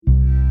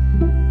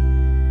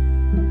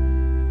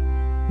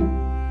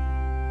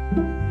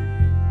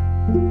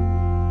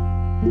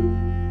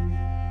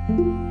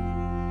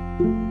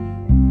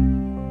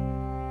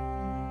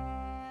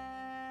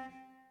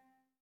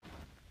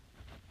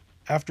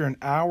After an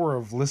hour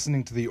of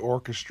listening to the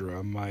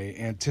orchestra, my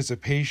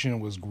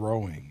anticipation was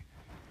growing.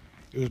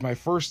 It was my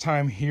first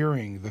time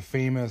hearing the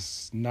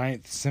famous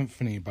Ninth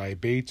Symphony by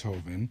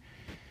Beethoven,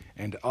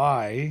 and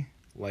I,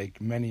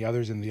 like many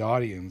others in the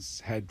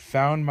audience, had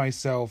found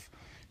myself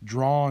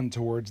drawn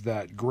towards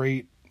that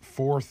great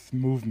fourth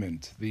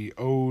movement, the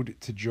Ode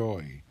to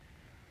Joy.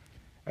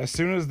 As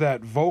soon as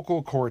that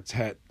vocal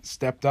quartet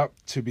stepped up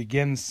to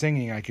begin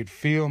singing, I could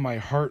feel my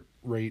heart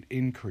rate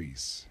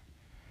increase.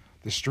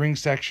 The string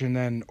section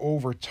then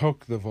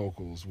overtook the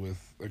vocals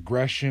with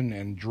aggression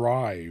and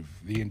drive,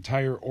 the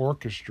entire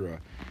orchestra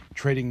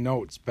trading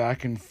notes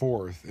back and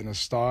forth in a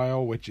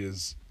style which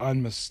is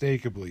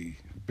unmistakably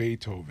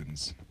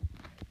Beethoven's.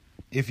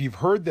 If you've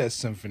heard this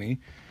symphony,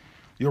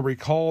 you'll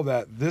recall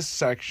that this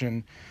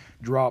section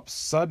drops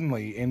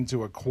suddenly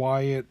into a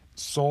quiet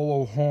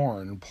solo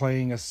horn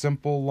playing a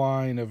simple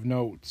line of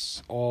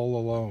notes all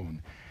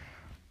alone.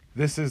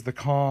 This is the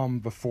calm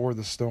before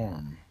the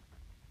storm.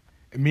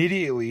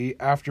 Immediately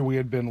after we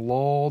had been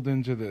lulled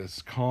into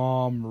this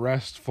calm,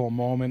 restful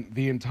moment,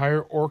 the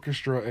entire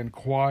orchestra and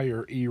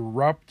choir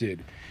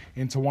erupted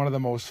into one of the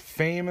most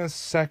famous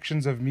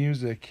sections of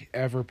music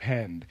ever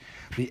penned.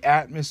 The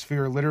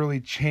atmosphere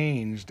literally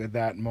changed at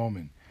that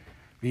moment.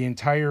 The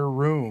entire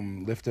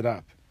room lifted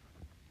up.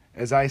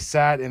 As I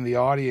sat in the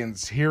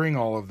audience hearing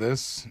all of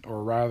this,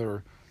 or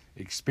rather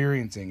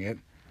experiencing it,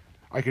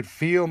 I could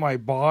feel my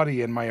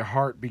body and my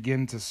heart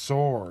begin to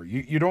soar.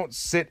 You don't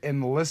sit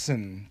and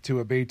listen to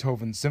a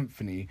Beethoven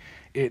symphony.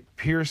 It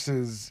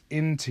pierces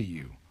into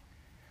you.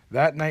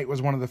 That night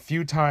was one of the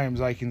few times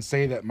I can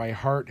say that my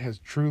heart has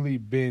truly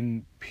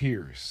been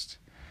pierced.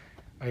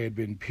 I had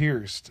been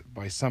pierced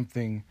by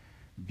something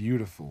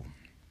beautiful.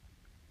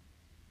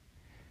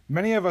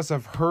 Many of us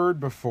have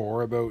heard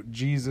before about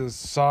Jesus'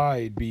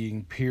 side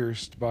being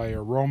pierced by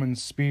a Roman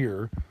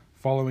spear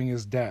following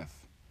his death.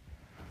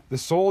 The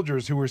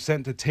soldiers who were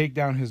sent to take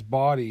down his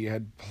body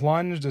had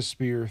plunged a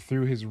spear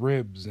through his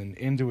ribs and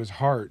into his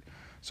heart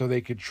so they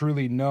could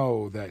truly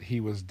know that he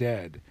was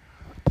dead.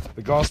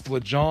 The Gospel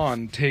of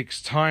John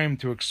takes time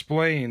to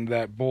explain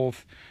that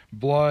both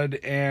blood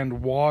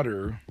and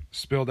water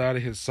spilled out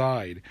of his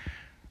side.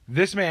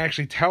 This may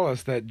actually tell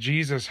us that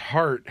Jesus'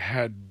 heart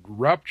had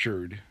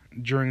ruptured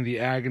during the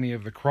agony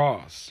of the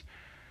cross,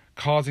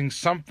 causing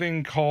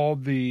something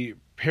called the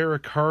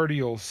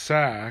pericardial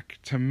sac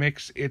to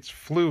mix its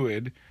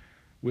fluid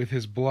with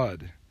his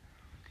blood.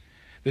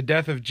 The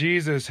death of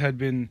Jesus had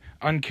been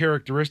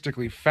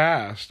uncharacteristically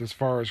fast as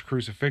far as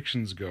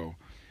crucifixions go.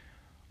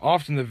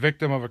 Often the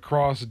victim of a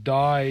cross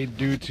died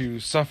due to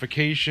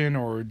suffocation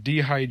or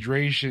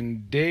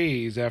dehydration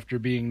days after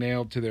being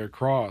nailed to their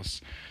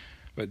cross,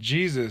 but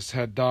Jesus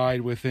had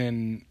died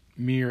within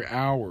mere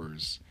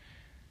hours.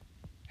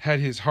 Had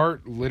his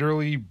heart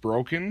literally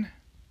broken?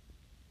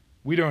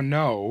 We don't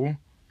know,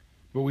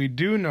 but we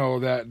do know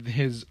that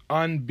his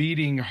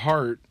unbeating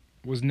heart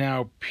was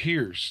now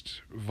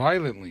pierced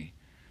violently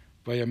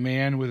by a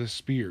man with a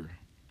spear.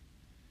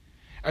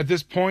 At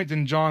this point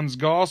in John's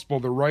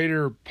Gospel, the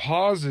writer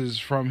pauses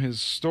from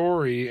his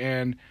story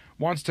and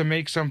wants to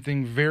make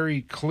something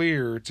very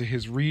clear to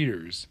his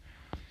readers.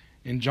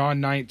 In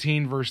John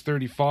 19, verse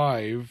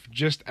 35,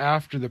 just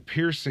after the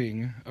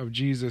piercing of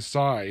Jesus'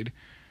 side,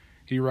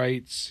 he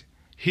writes,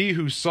 "He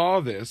who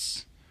saw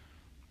this,"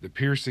 the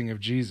piercing of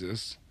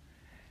Jesus,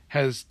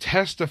 "has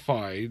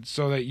testified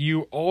so that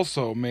you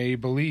also may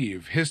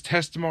believe. His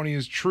testimony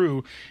is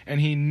true,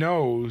 and he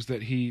knows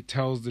that he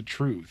tells the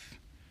truth."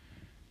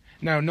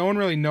 Now, no one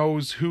really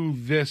knows who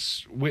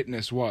this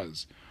witness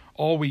was.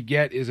 All we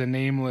get is a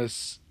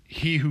nameless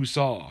 "he who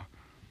saw."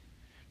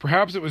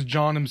 Perhaps it was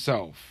John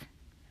himself.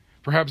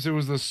 Perhaps it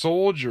was the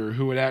soldier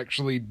who had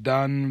actually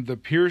done the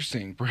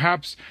piercing.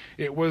 Perhaps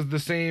it was the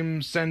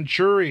same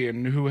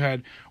centurion who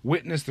had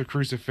witnessed the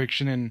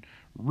crucifixion and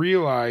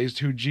realized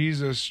who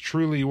Jesus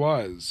truly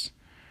was.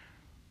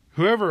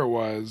 Whoever it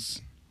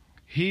was,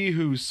 he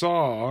who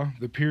saw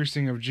the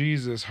piercing of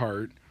Jesus'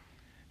 heart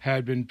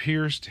had been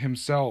pierced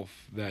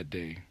himself that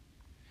day.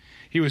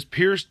 He was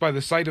pierced by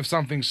the sight of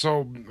something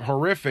so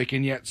horrific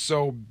and yet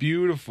so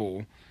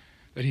beautiful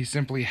that he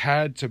simply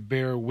had to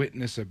bear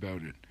witness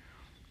about it.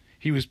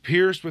 He was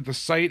pierced with the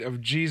sight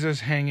of Jesus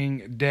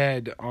hanging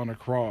dead on a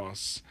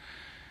cross.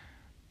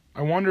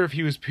 I wonder if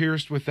he was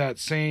pierced with that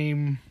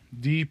same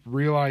deep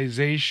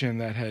realization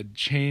that had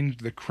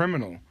changed the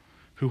criminal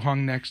who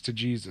hung next to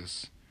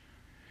Jesus.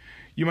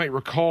 You might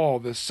recall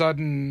the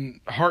sudden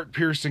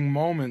heart-piercing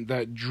moment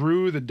that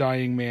drew the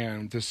dying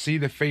man to see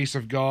the face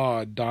of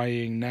God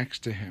dying next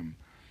to him.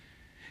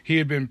 He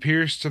had been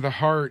pierced to the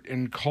heart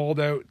and called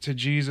out to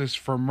Jesus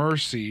for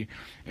mercy,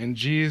 and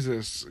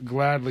Jesus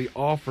gladly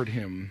offered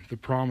him the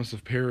promise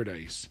of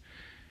paradise.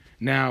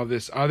 Now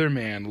this other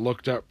man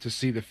looked up to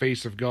see the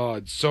face of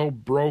God, so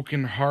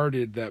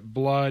broken-hearted that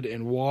blood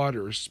and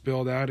water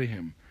spilled out of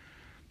him.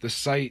 The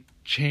sight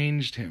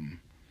changed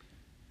him.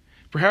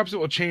 Perhaps it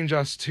will change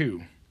us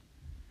too.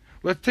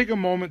 Let's take a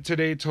moment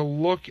today to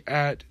look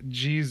at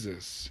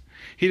Jesus.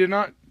 He did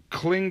not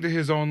cling to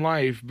his own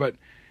life, but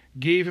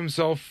gave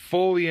himself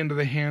fully into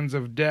the hands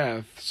of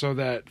death, so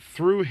that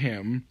through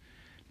him,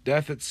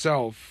 death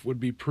itself would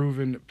be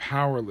proven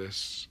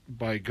powerless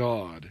by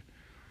God.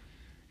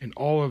 And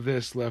all of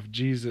this left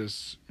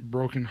Jesus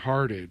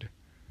brokenhearted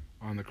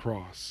on the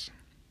cross.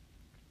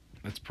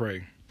 Let's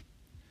pray.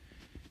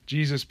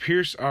 Jesus,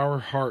 pierce our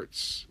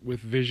hearts with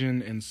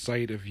vision and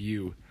sight of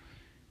you.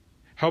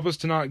 Help us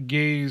to not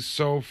gaze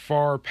so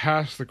far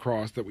past the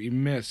cross that we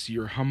miss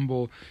your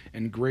humble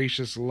and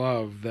gracious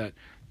love that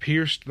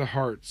pierced the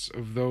hearts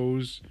of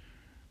those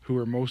who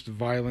are most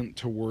violent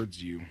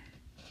towards you.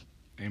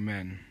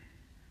 Amen.